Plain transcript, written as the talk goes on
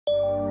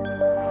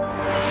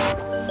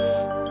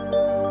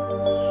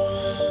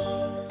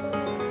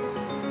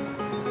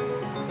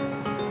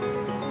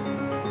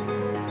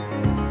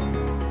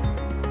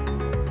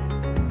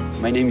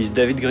My name is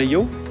David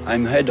Griot.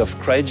 I'm head of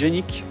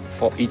cryogenic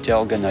for ITER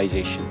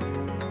organization.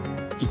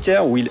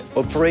 ITER will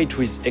operate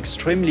with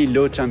extremely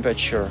low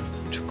temperature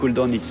to cool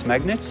down its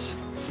magnets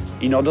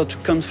in order to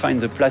confine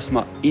the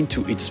plasma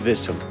into its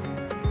vessel.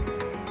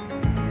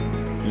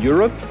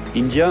 Europe,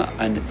 India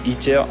and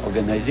ITER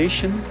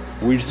organization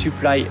will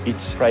supply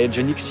its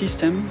cryogenic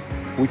system,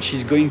 which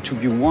is going to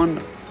be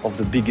one of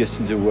the biggest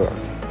in the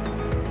world.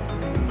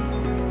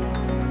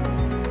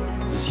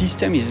 The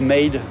system is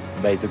made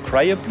by the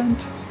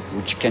cryoplant,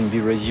 which can be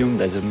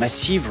resumed as a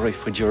massive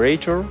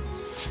refrigerator,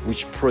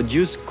 which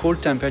produces cold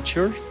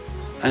temperature,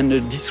 and a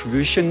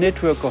distribution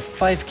network of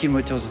 5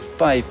 kilometers of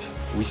pipe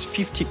with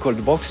 50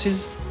 cold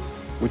boxes,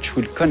 which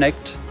will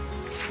connect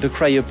the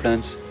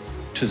cryoplant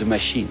to the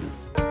machine.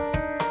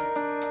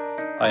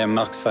 I am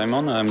Mark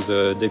Simon. I'm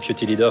the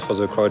deputy leader for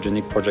the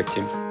cryogenic project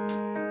team.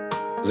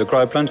 The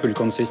cryoplant will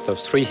consist of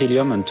 3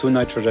 helium and 2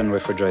 nitrogen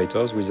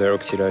refrigerators with their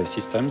auxiliary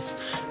systems,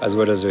 as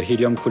well as a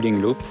helium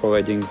cooling loop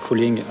providing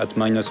cooling at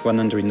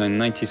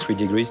 -193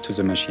 degrees to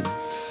the machine.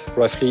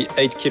 Roughly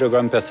 8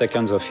 kilograms per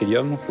second of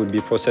helium will be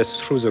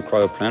processed through the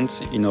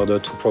cryoplant in order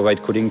to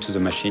provide cooling to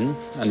the machine,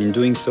 and in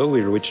doing so,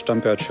 we'll reach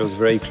temperatures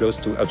very close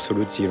to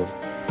absolute zero.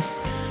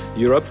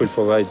 Europe will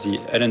provide the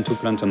LN2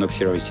 plant and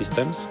auxiliary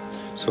systems.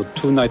 So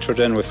 2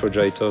 nitrogen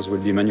refrigerators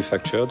will be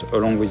manufactured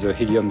along with a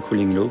helium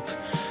cooling loop,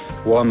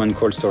 warm and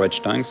cold storage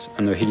tanks,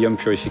 and a helium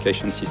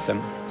purification system.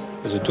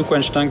 The 2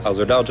 quench tanks are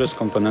the largest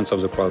components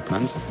of the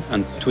cryoplant,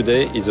 and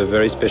today is a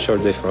very special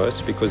day for us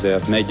because they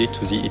have made it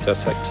to the ITER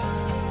site.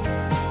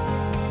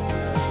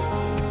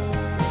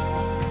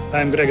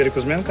 I'm Gregory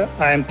Kuzmenko.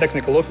 I am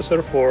technical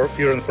officer for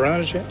Fusion for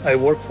Energy. I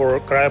work for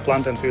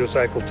cryoplant and fuel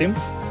cycle team.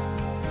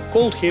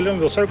 Cold helium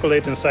will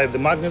circulate inside the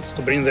magnets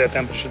to bring their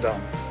temperature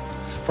down.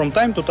 From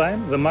time to time,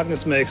 the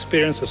magnets may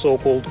experience a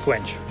so-called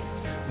quench.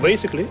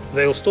 Basically,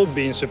 they'll stop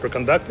being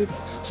superconductive,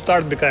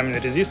 start becoming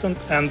resistant,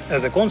 and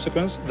as a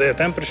consequence, their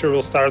temperature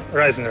will start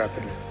rising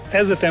rapidly.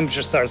 As the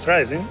temperature starts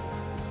rising,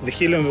 the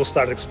helium will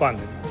start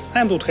expanding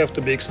and would have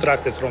to be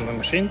extracted from the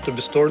machine to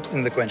be stored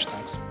in the quench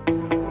tanks.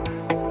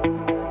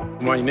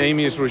 My name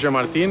is Roger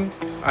Martin.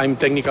 I'm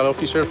technical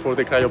officer for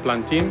the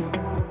cryoplant team.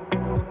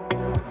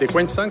 The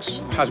quench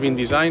tanks has been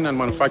designed and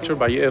manufactured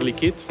by Air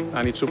Liquide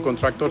and its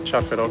subcontractor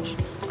Charferox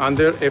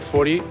under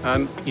F4E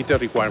and ITER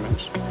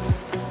requirements.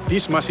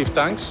 These massive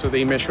tanks,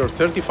 they measure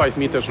 35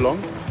 meters long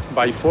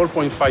by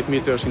 4.5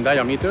 meters in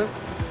diameter,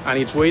 and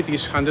its weight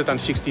is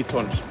 160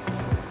 tons.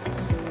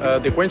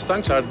 The quench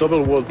tanks are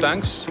double-walled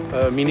tanks,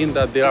 meaning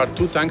that there are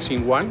 2 tanks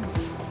in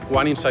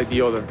one inside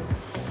the other.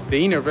 The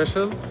inner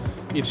vessel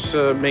is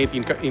made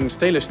in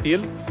stainless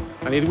steel,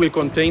 and it will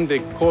contain the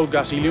cold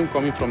gas helium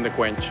coming from the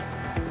quench.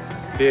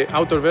 The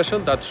outer vessel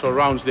that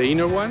surrounds the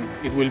inner one,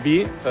 it will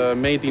be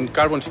made in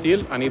carbon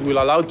steel, and it will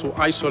allow to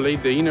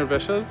isolate the inner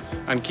vessel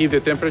and keep the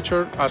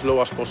temperature as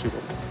low as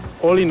possible.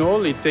 All in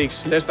all, it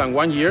takes less than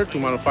 1 year to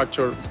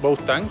manufacture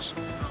both tanks,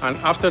 and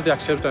after the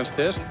acceptance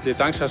test, the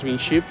tanks has been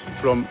shipped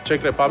from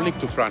Czech Republic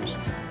to France.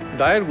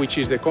 DAER, which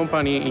is the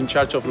company in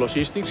charge of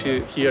logistics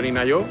here in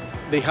IO,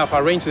 they have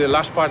arranged the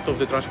last part of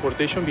the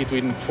transportation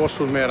between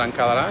Fos-sur-Mer and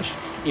Cadarache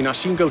in a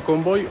single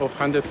convoy of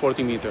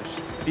 140 meters.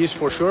 This,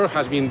 for sure,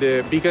 has been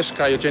the biggest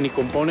cryogenic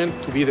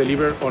component to be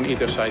delivered on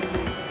ITER site.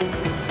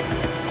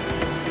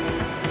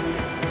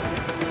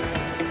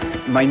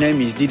 My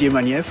name is Didier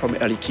Magnier from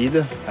Air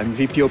Liquide. I'm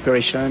VP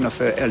Operation of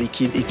Air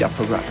Liquide ITER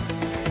program.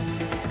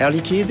 Air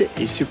Liquide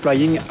is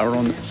supplying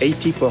around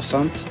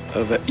 80%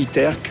 of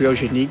ITER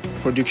cryogenic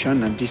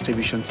production and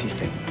distribution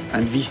system.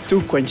 And these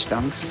 2 quench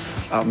tanks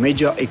are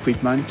major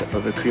equipment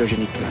of a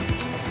cryogenic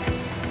plant.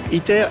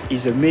 ITER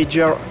is a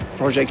major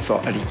project for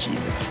Air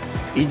Liquide.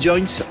 It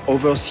joins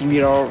other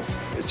similar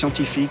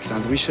scientific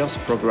and research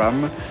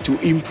programs to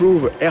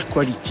improve air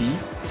quality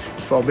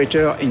for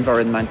better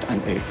environment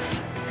and health.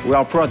 We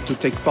are proud to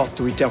take part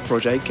to ITER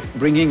project,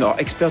 bringing our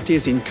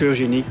expertise in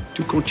cryogenic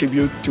to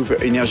contribute to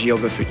the energy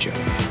of the future.